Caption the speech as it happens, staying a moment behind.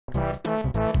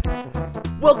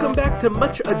Welcome back to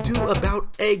Much Ado About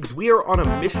Eggs. We are on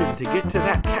a mission to get to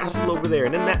that castle over there,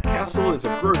 and in that castle is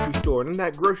a grocery store, and in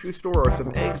that grocery store are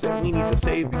some eggs that we need to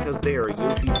save because they are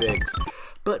Yoshi's eggs.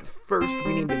 But first,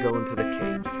 we need to go into the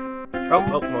caves. Oh,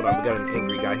 hold on, we got an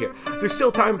angry guy here. There's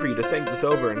still time for you to think this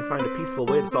over and find a peaceful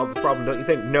way to solve this problem, don't you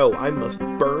think? No, I must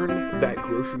burn that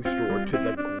grocery store to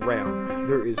the ground.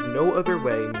 There is no other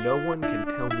way, no one can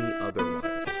tell me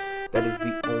otherwise. That is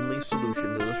the only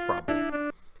solution to this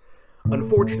problem.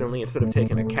 Unfortunately, instead of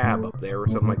taking a cab up there or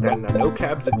something like that, now no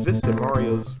cabs exist in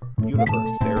Mario's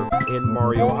universe. They're in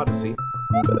Mario Odyssey.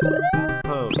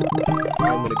 I'm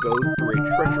gonna go through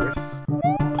a treacherous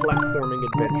platforming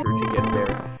adventure to get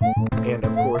there. And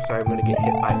of course, I'm gonna get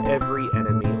hit by every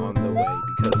enemy on the way,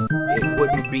 because it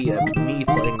wouldn't be me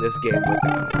playing this game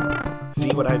without it.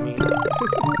 See what I mean?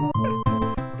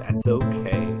 That's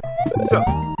okay. So,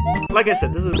 like I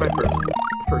said, this is my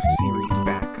first series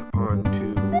back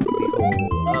onto the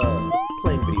whole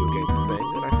playing video games thing,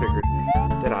 and I figured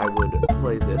that I would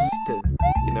play this to,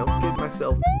 you know, give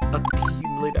myself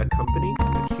accumulated.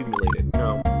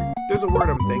 No, there's a word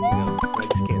I'm thinking of. I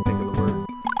just can't think of the word.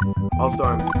 Also,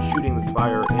 I'm shooting this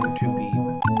fire into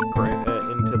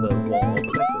the wall,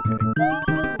 but that's okay.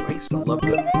 I used to love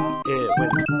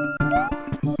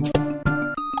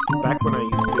back when I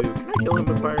used to. Can I kill him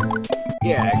with fire?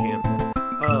 Yeah, I can.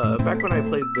 Back when I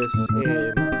played this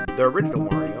in the original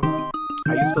Mario,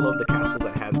 I used to love the castle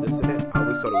that had this in it. I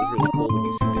always thought it was really cool when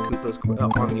you see the Koopas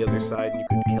on the other side and you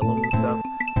could kill them and stuff.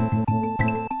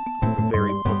 It was a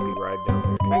very bumpy ride down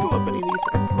there. Can I go up any of these?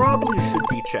 I probably should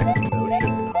be checking those,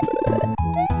 shouldn't I?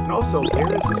 And also, where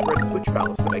is this red switch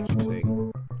palace that I keep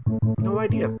saying? No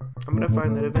idea. I'm gonna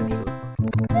find that eventually.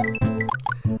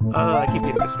 I keep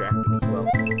getting distracted as well.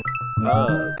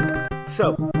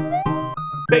 So,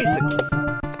 basically,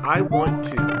 I want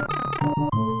to,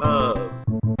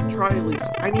 try at least,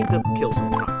 I need to kill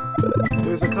some time.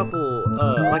 There's a couple,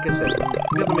 like I said,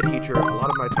 because I'm a teacher, a lot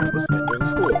of my time was spent doing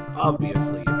school.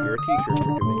 Obviously, if you're a teacher,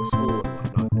 you're doing school and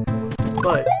whatnot.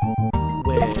 But,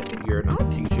 when you're not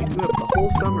teaching, you have the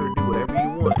whole summer to do whatever you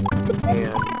want.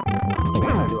 And, oh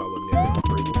man, I knew I wasn't going to get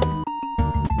free.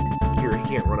 Here, he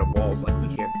can't run up walls like we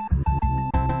can.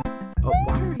 Oh,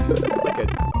 why are you like a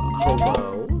hello?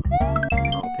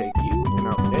 I'll take you, and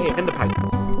and the pipe.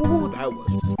 Ooh, that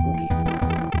was spooky.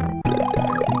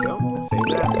 There we go. Save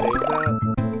that.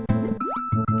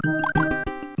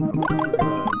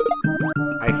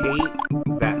 I hate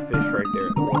that fish right there,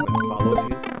 the one that follows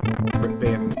you. Rick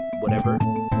Van, whatever.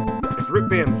 It's Rick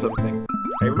Van something.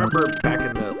 I remember back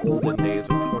in the olden days of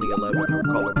 2011, I would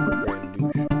call him Rick Van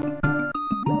Douche.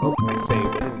 Oh, I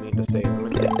saved. I didn't mean to save. I'm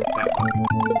gonna hit that one.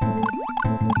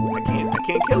 I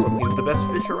can't kill him. He's the best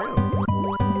fish around.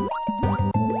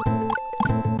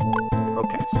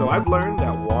 Okay, so I've learned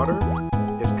that water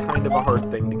is kind of a hard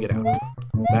thing to get out of.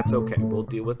 That's okay. We'll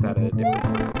deal with that at a different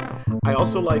time. I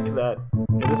also like that,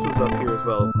 and this was up here as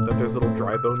well, that there's little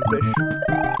dry bone fish.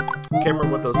 Can't remember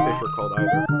what those fish are called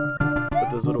either, but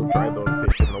there's little dry bone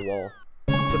fish in the wall.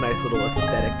 It's a nice little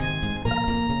aesthetically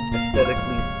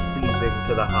pleasing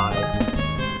to the eye.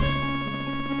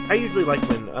 I usually like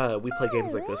when we play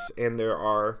games like this, and there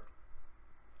are,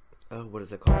 what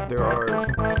is it called? There are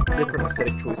different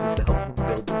aesthetic choices to help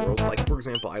build the world. Like, for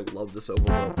example, I love this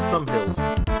overworld. Some hills,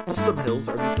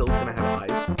 are these hills gonna have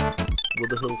eyes? Will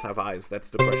the hills have eyes? That's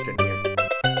the question here.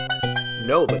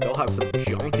 No, but they'll have some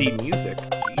jaunty music.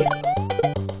 Jesus.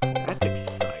 That's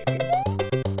exciting.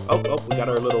 Oh, we got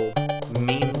our little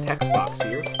mean text box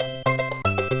here.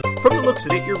 From the looks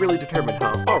of it, you're really determined,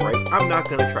 huh? Alright, I'm not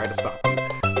gonna try to stop you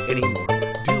anymore.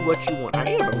 Do what you want. I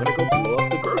am. I'm gonna go blow up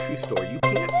the grocery store. You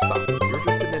can't stop me. You're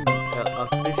just a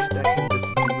fish that can just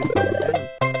do its own thing.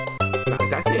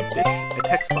 Did I say a fish? A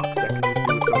text box that can just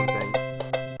do its own thing.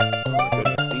 Oh my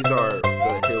goodness. These are the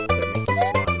hills that make you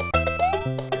slide.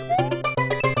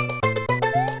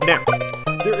 Now,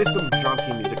 there is some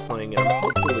jaunty music playing, and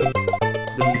hopefully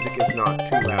the music is not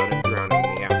too loud and drowning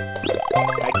me out.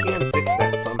 I can fix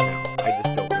that somehow. I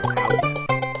just don't know how yet.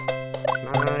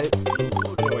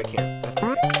 No, I can't. That's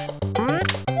okay.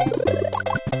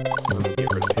 Let me get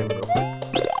rid of him real quick.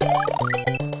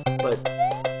 But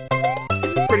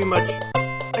this is pretty much,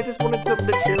 I just wanted something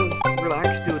to chill,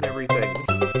 relax to and everything. This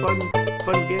is a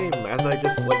fun game as I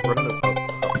just like run the,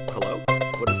 hello?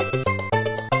 What is this?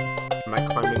 Am I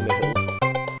climbing the hills?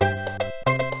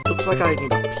 Looks like I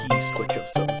need a P-switch of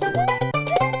some sort.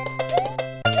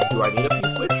 Do I need a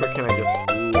P-switch, or can I just,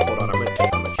 ooh, hold on, I'm gonna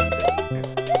cheese it.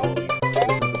 Oh yeah,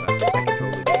 this is the best, I can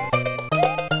totally do this.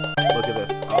 Look at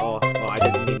this, oh, I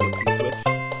didn't need no P-switch.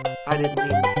 I didn't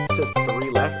need, it says 3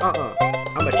 left, I'm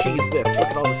gonna cheese this, look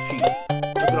at all the this cheese.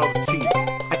 Look at all this cheese.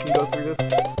 I can go through this.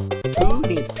 Who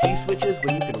needs P-switches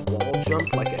when you can wall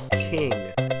jump like a king?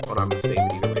 Hold on, I'm gonna save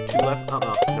it either way. 2 left? No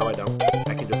I don't.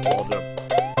 I can just wall jump.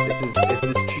 Is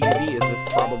this cheesy? Is this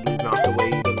probably not the way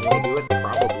you didn't want to do it?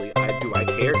 Probably. Do I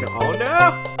care? No. Oh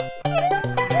no!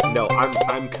 No,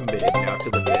 I'm committed now to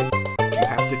the bit. You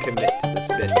have to commit to this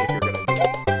bit if you're gonna do it.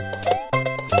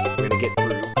 We're gonna get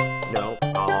through. No.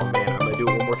 Oh man, I'm gonna do it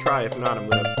one more try. If not, I'm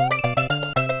gonna.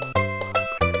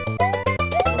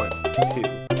 1, 2, 3,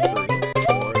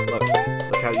 4. Look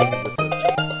how easy this is.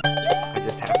 I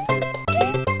just have to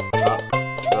keep up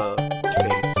the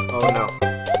pace. Oh no.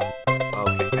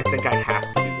 Okay, I think I have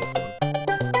to do this one.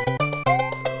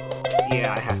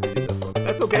 Yeah, I have to do this one.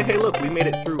 That's okay. Hey, look, we made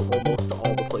it through almost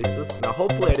all the places. Now,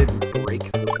 hopefully, I didn't break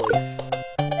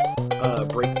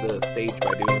the stage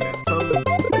by doing that. Some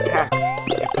hacks,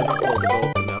 if they're not well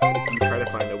developed enough, if you try to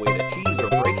find a way to cheese or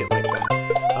break it like that,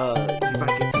 you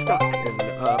might get stuck and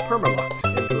permalocked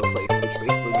into a place, which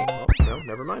basically means, oh, no,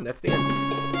 never mind, that's the end.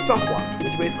 Softlocked,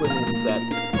 which basically means that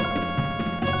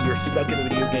you're stuck in the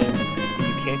video game and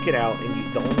you can't get out,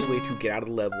 and the only way to get out of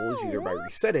the level is either by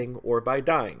resetting or by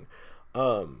dying.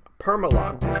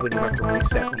 Permalocked is when you have to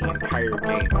reset the entire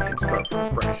game and start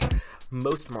from fresh.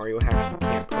 Most Mario hacks you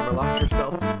can't permalock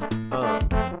yourself.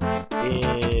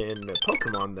 In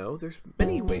Pokemon, though, there's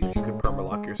many ways you can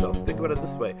permalock yourself. Think about it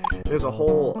this way. There's a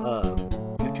whole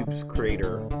YouTube's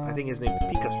creator, I think his name is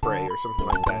Pika Spray or something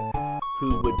like that,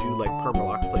 who would do like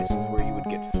permalock places where you would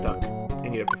get stuck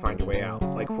and you'd have to find your way out.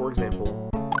 Like, for example,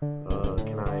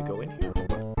 can I go in here?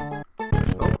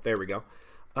 Oh, there we go.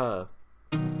 Let's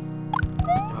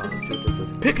see what this is.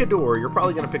 Pick a door. You're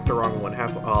probably gonna pick the wrong one.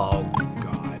 Oh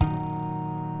god.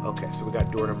 Okay, so we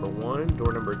got door number 1,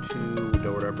 door number 2,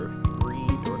 door number 3,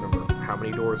 door number. How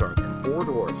many doors are there? 4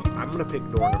 doors. I'm gonna pick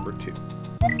door number 2.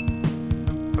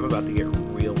 I'm about to get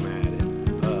real mad if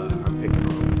I'm picking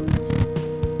wrong doors.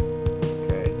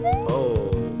 Okay.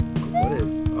 Oh, what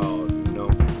is? Oh no.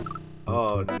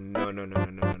 Oh no.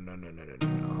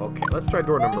 Okay, let's try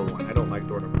door number 1. I don't like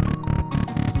door number 2.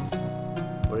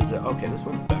 What is it? Okay, this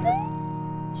one's better.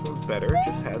 This one's better. It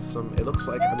just has some... It looks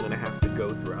like I'm going to have to go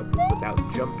throughout this without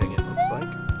jumping, it looks like.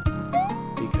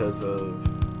 Because of...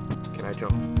 Can I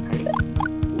jump tiny?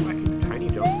 Ooh, I can do tiny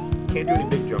jumps. Can't do any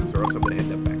big jumps or else I'm going to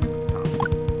end up back at the top.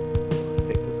 Let's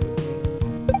take this with me.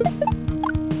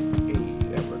 Hey,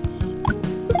 that works.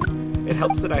 It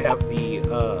helps that I have the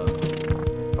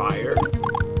fire.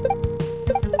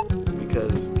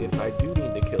 Because if I do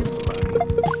need to kill somebody...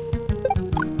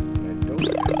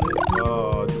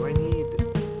 Oh, do I need...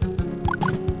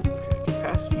 Okay, get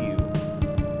past you.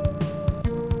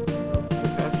 Oh,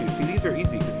 get past you. See, these are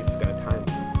easy because you just gotta time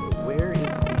them. But where is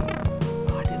the...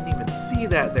 Oh, I didn't even see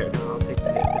that there. No, I'll take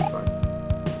the hit. That's fine.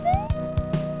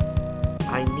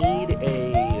 I need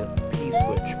a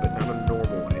P-switch, but not a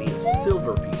normal one. I need a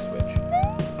silver P-switch.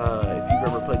 If you've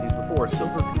ever played these before, a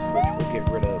silver P-switch will get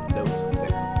rid of those up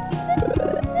there.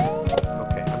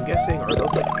 Okay, I'm guessing... Are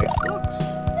those like ice blocks?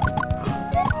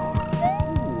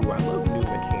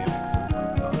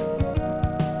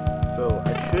 So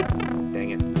I should, dang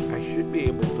it, I should be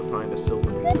able to find a silver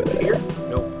piece. But here?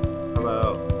 Nope. How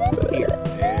about here?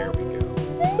 There we go.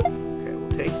 Okay,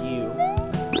 we'll take you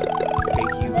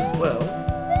as well.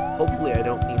 Hopefully I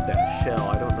don't need that shell.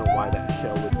 I don't know why that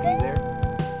shell would be there.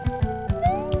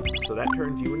 So that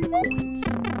turns you into coins.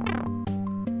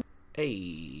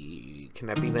 Hey, can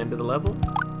that be the end of the level?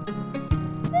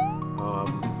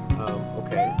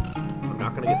 Okay. I'm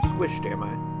not gonna get squished, am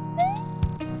I?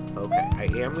 Okay, I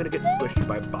am going to get squished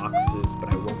by boxes, but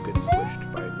I won't get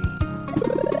squished by the...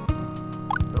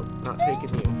 Nope, not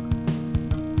taking you.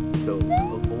 So,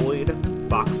 avoid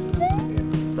boxes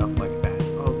and stuff like that.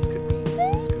 Oh, this could be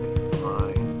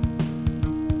fine.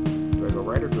 Do I go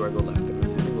right or do I go left? I'm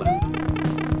assuming left.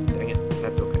 Dang it,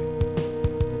 that's okay.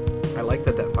 I like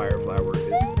that fire flower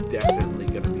is definitely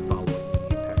going to be following me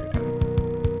the entire time.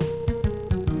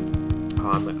 Oh,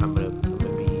 I'm gonna be...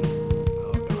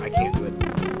 Oh, no, I can't do it.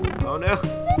 Oh no!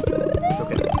 It's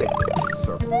okay. Take the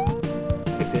circle.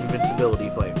 Take the invincibility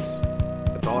flames.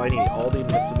 That's all I need. All the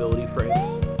invincibility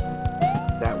frames.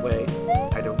 That way,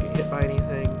 I don't get hit by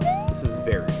anything. This is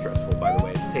very stressful, by the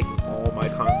way. It's taking all my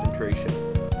concentration.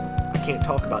 I can't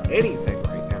talk about anything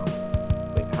right now.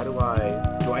 Wait, how do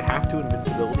I have to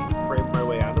invincibility frame my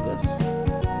way out of this?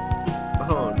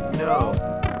 Oh no.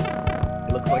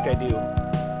 It looks like I do.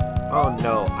 Oh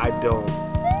no, I don't.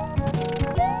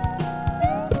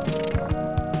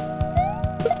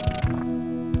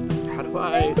 Okay. I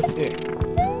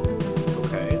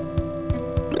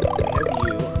have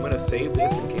you. I'm gonna save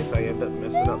this in case I end up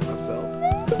messing up myself.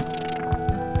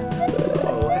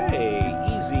 Oh,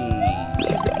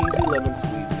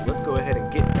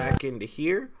 back into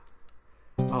here.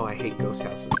 Oh, I hate ghost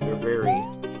houses. They're very...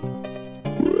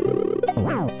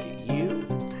 Get you.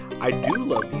 I do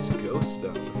love these ghosts, though.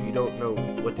 If you don't know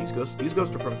what these ghosts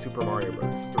are from Super Mario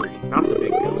Bros. 3. Not the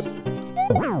big ghosts,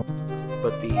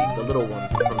 but the little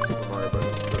ones are from Super Mario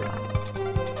Bros. 3.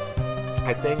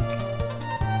 I think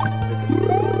they're just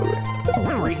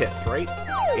okay. 3 hits, right?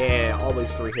 Yeah,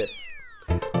 always 3 hits.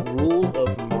 Rule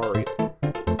of Mario.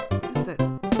 What is that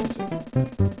music?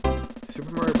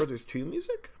 Super Mario Bros. 2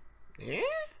 music? Yeah?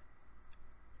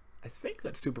 I think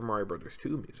that's Super Mario Bros. 2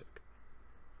 music.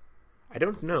 I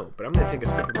don't know, but I'm gonna take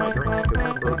a sip of my drink because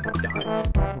my throat is dying.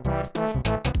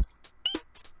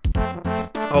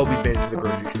 Oh, we've made it to the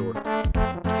grocery store.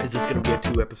 Is this gonna be a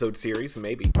 2-episode series?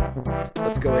 Maybe.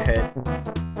 Let's go ahead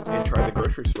and try the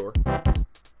grocery store.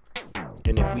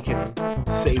 And if we can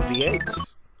save the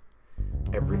eggs,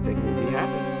 everything will be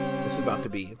happy. This is about to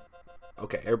be...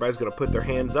 Okay, everybody's gonna put their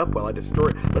hands up while I destroy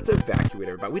it. Let's evacuate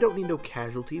everybody. We don't need no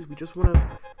casualties. We just want to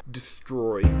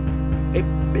destroy a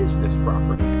business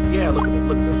property. Yeah, look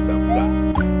at this stuff.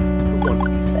 Who wants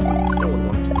these fruits? No one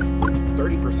wants these fruits.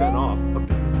 30% off. Oh,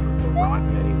 these fruits are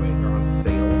rotten anyway. They're on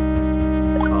sale.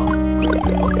 Oh,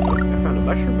 I found a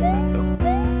mushroom in that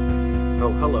though.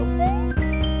 Oh, hello.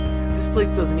 This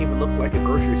place doesn't even look like a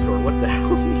grocery store. What the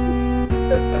hell?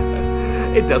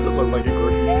 It doesn't look like a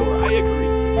grocery store. I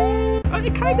agree.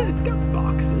 It's got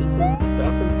boxes and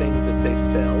stuff and things that say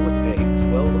sell with eggs.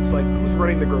 Well, it looks like who's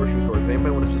running the grocery store? Does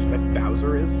anybody want to suspect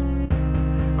Bowser is?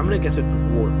 I'm gonna guess it's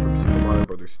Wart from Super Mario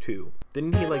Bros. 2.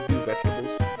 Didn't he, like, do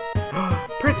vegetables?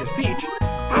 Princess Peach!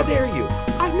 How dare you!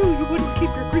 I knew you wouldn't keep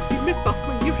your greasy mitts off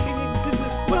my Yoshi egg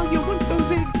business. Well, you want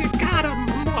those eggs, you got 'em!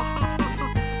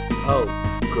 Oh,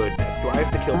 goodness. Do I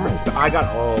have to kill Princess? I got...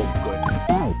 Oh, goodness.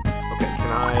 Okay,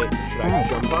 should I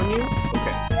jump on you?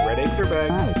 Okay, red eggs are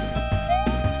bagged.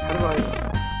 How do I...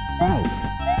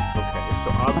 Okay, so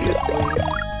obviously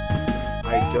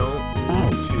I don't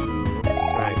need to...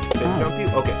 Can I spin jump you?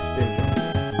 Okay, spin jump.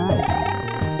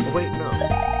 Oh, wait, no.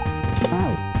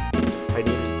 I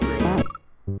need green.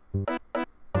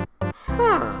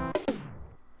 Huh.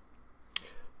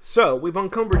 So, we've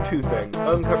uncovered two things,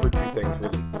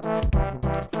 really.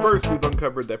 First, we've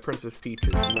uncovered that Princess Peach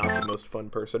is not the most fun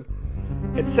person.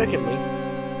 And secondly,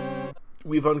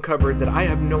 we've uncovered that I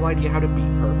have no idea how to beat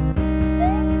her.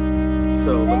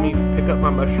 So let me pick up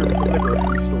my mushroom from the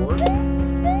grocery store.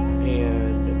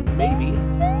 And maybe...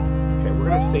 Okay, we're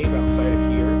gonna save outside of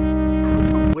here. I don't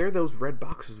know where those red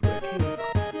boxes would have came from.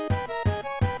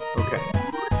 Okay,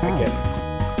 I get it.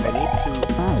 I need to...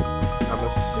 I'm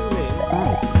assuming...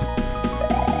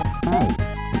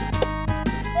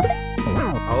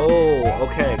 Oh,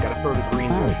 okay, gotta throw the green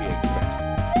Yoshi eggs back.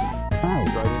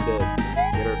 So I need to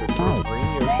get her to throw the green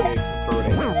Yoshi eggs and throw it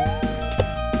in.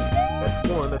 That's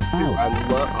 1, that's 2. I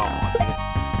love... Oh.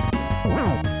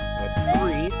 That's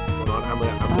 3. Hold on, I'm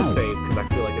gonna save, because I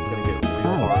feel like it's gonna get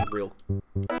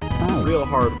real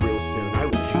hard real soon. I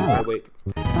will cheat my way...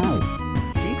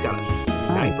 She's got a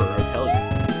sniper, I tell you.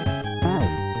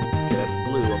 Okay, that's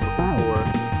blue. I'm looking for...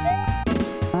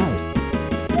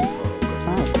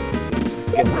 This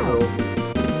is getting a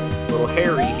little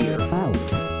hairy here. Oh,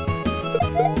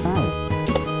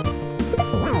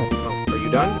 are you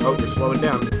done? Oh, you're slowing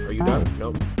down. Are you done?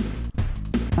 Nope.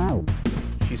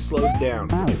 She's slowed down,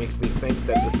 which makes me think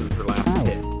that this is her last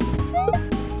hit.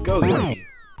 Go, Yoshi.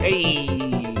 Hey,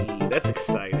 that's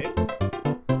exciting.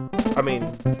 I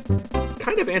mean,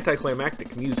 kind of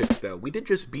anticlimactic music, though. We did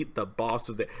just beat the boss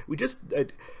of the... We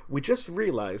just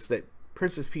realized that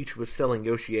Princess Peach was selling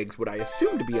Yoshi eggs, what I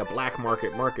assume to be a black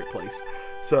marketplace.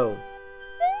 So,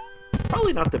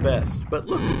 probably not the best. But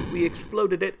look, we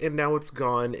exploded it, and now it's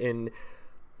gone and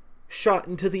shot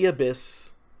into the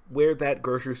abyss where that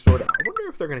grocery store... I wonder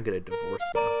if they're going to get a divorce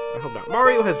now. I hope not.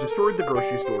 Mario has destroyed the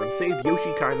grocery store and saved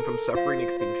Yoshi-kind from suffering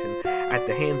extinction at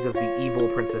the hands of the evil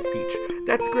Princess Peach.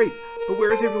 That's great, but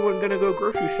where is everyone going to go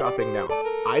grocery shopping now?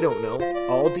 I don't know.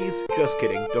 Aldi's? Just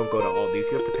kidding. Don't go to Aldi's.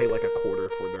 You have to pay like $1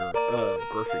 for their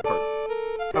grocery cart.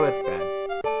 Oh, that's bad.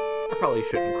 I probably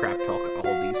shouldn't crap talk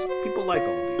Aldi's. People like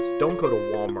Aldi's. Don't go to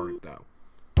Walmart, though.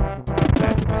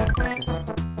 That's bad, guys.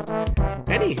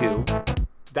 Anywho...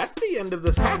 That's the end of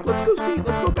this hack. Let's go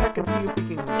back and see if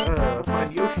we can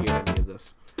find Yoshi in any of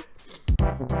this.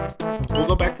 We'll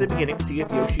go back to the beginning, see if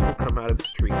Yoshi will come out of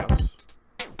his treehouse.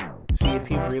 See if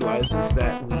he realizes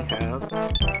that we have...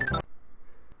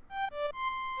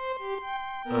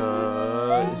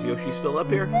 Is Yoshi still up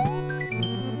here?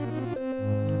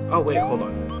 Oh, wait, hold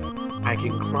on. I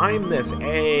can climb this.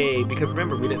 Hey, because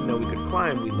remember, we didn't know we could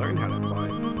climb. We learned how to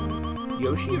climb.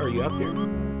 Yoshi, are you up here?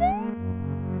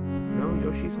 No, Yoshi.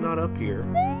 Yoshi's not up here.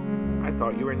 I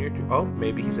thought you were in your... Oh,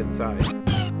 maybe he's inside.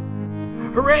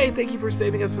 Hooray! Thank you for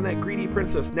saving us from that greedy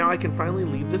princess. Now I can finally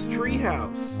leave this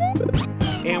treehouse.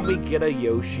 And we get a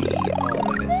Yoshi.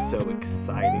 Oh, that is so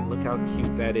exciting. Look how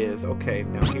cute that is. Okay,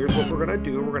 now here's what we're going to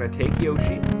do. We're going to take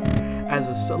Yoshi as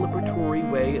a celebratory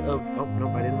way of... Oh, no,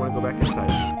 I didn't want to go back inside.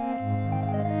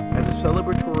 As a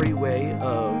celebratory way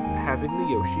of having the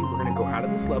Yoshi, we're going to go out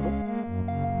of this level.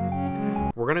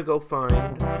 We're going to go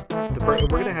find... We're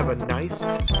going to have a nice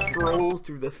stroll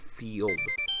through the field.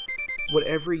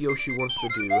 Whatever Yoshi wants to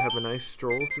do, have a nice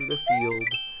stroll through the field,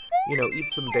 you know, eat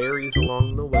some berries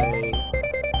along the way,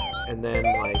 and then,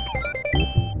 like,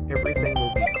 everything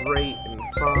will be great and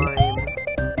fine.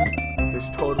 There's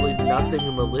totally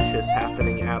nothing malicious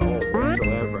happening at all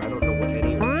whatsoever. I don't know what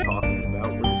anyone's talking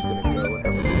about. We're just gonna go and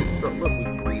have a nice stroll. Look, we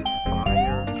breathe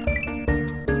fire.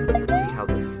 Let's see how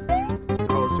this...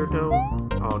 Oh, is there no...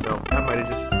 Oh, no. I might have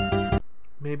just...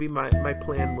 Maybe my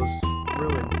plan was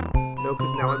ruined. No,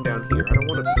 because now I'm down here. I don't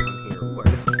want to be down here. What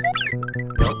is...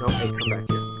 No, hey, come back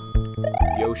here.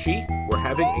 Yoshi, we're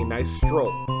having a nice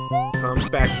stroll. Come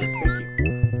back here, thank you.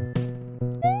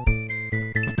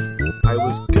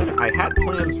 I had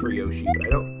plans for Yoshi, but I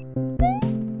don't...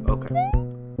 Okay.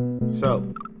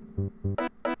 So,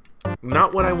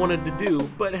 not what I wanted to do,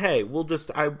 but hey, we'll just...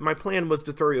 My plan was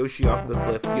to throw Yoshi off the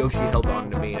cliff. Yoshi held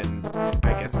on to me, and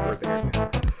I guess we're there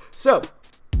now. So...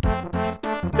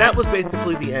 That was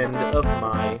basically the end of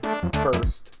my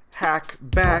first hack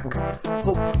back.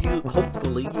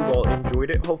 Hopefully you all enjoyed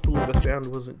it. Hopefully the sound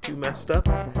wasn't too messed up.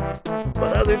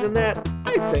 But other than that,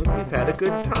 I think we've had a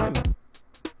good time.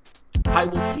 I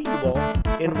will see you all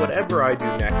in whatever I do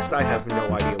next. I have no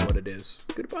idea what it is.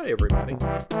 Goodbye, everybody.